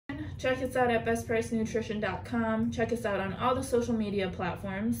Check us out at BestPriceNutrition.com. Check us out on all the social media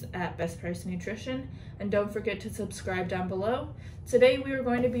platforms at Best Price Nutrition. And don't forget to subscribe down below. Today we are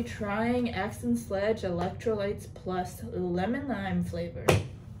going to be trying Sledge Electrolytes Plus Lemon Lime flavor.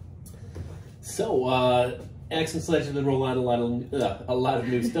 So, Sledge has been rolling out a lot of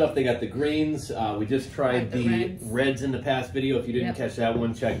new stuff. They got the greens. We just tried the reds in the past video. If you didn't catch that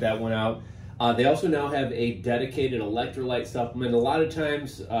one, check that one out. They also now have a dedicated electrolyte supplement. A lot of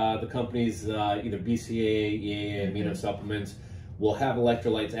times, the companies, either BCAA, EAA, amino supplements, will have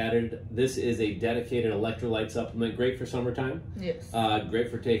electrolytes added. This is a dedicated electrolyte supplement. Great for summertime. Yes. Great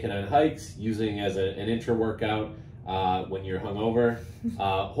for taking on hikes, using as an intra-workout when you're hungover.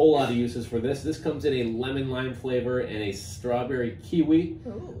 A whole lot of uses for this. This comes in a lemon lime flavor and a strawberry kiwi.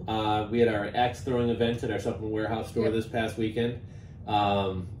 We had our axe throwing event at our supplement warehouse store this past weekend.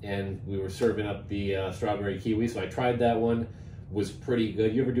 And we were serving up the strawberry kiwi, so I tried that one. Was pretty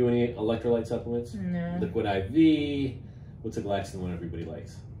good. You ever do any electrolyte supplements? No. Liquid IV. What's a Glaxon one everybody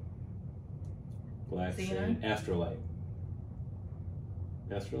likes? Glaxon. Astrolite.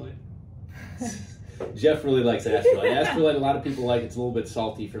 Astrolite? Jeff really likes Astrolite. Astrolite, a lot of people like. It's a little bit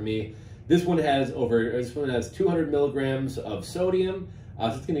salty for me. This one has 200 milligrams of sodium. So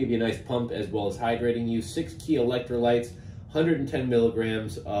it's going to give you a nice pump as well as hydrating you. 6 key electrolytes. 110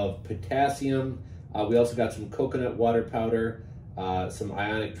 milligrams of potassium. We also got some coconut water powder, some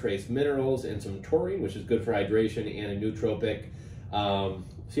ionic trace minerals, and some taurine, which is good for hydration and a nootropic. So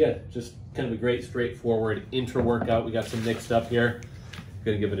yeah, just kind of a great, straightforward intra-workout. We got some mixed up here.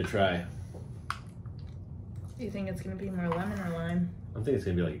 Gonna give it a try. Do you think it's gonna be more lemon or lime? I'm thinking it's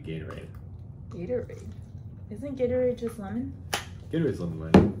gonna be like a Gatorade. Gatorade? Isn't Gatorade just lemon? Gatorade's lemon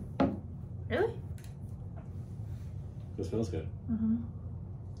lime. Really? It smells good.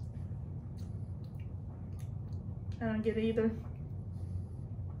 I don't get it either.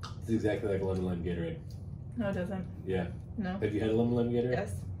 It's exactly like a lemon lime Gatorade. No, it doesn't. Yeah. No. Have you had a lemon lime Gatorade?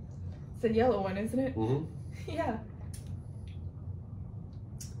 Yes. It's a yellow one, isn't it? Yeah.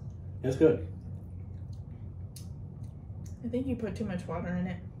 That's good. I think you put too much water in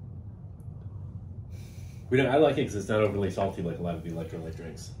it. I like it because it's not overly salty like a lot of the electrolyte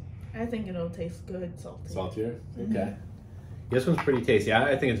drinks. I think it'll taste good salty. Saltier? Okay. This one's pretty tasty.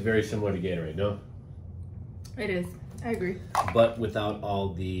 I think it's very similar to Gatorade, no? It is. I agree. But without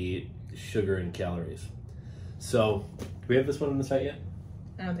all the sugar and calories. So, do we have this one on the site yet?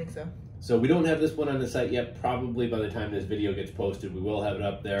 I don't think so. So we don't have this one on the site yet. Probably by the time this video gets posted, we will have it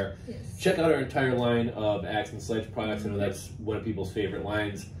up there. Yes. Check out our entire line of Sledge products. I know that's one of people's favorite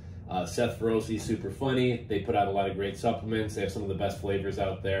lines. Seth Ferrosi, super funny. They put out a lot of great supplements. They have some of the best flavors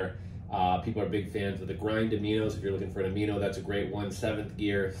out there. People are big fans of the grind aminos. If you're looking for an amino, that's a great one. 7th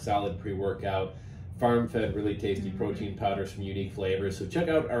Gear, solid pre-workout. Farm Fed, really tasty protein powder, some unique flavors. So check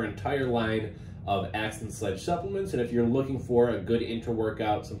out our entire line of Sledge supplements. And if you're looking for a good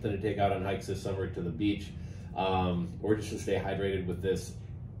intra-workout, something to take out on hikes this summer to the beach, or just to stay hydrated with this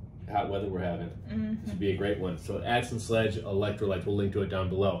hot weather we're having, this would be a great one. So Sledge Electrolytes, we'll link to it down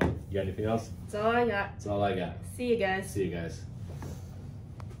below. You got anything else? That's all I got. That's all I got. See you guys. See you guys.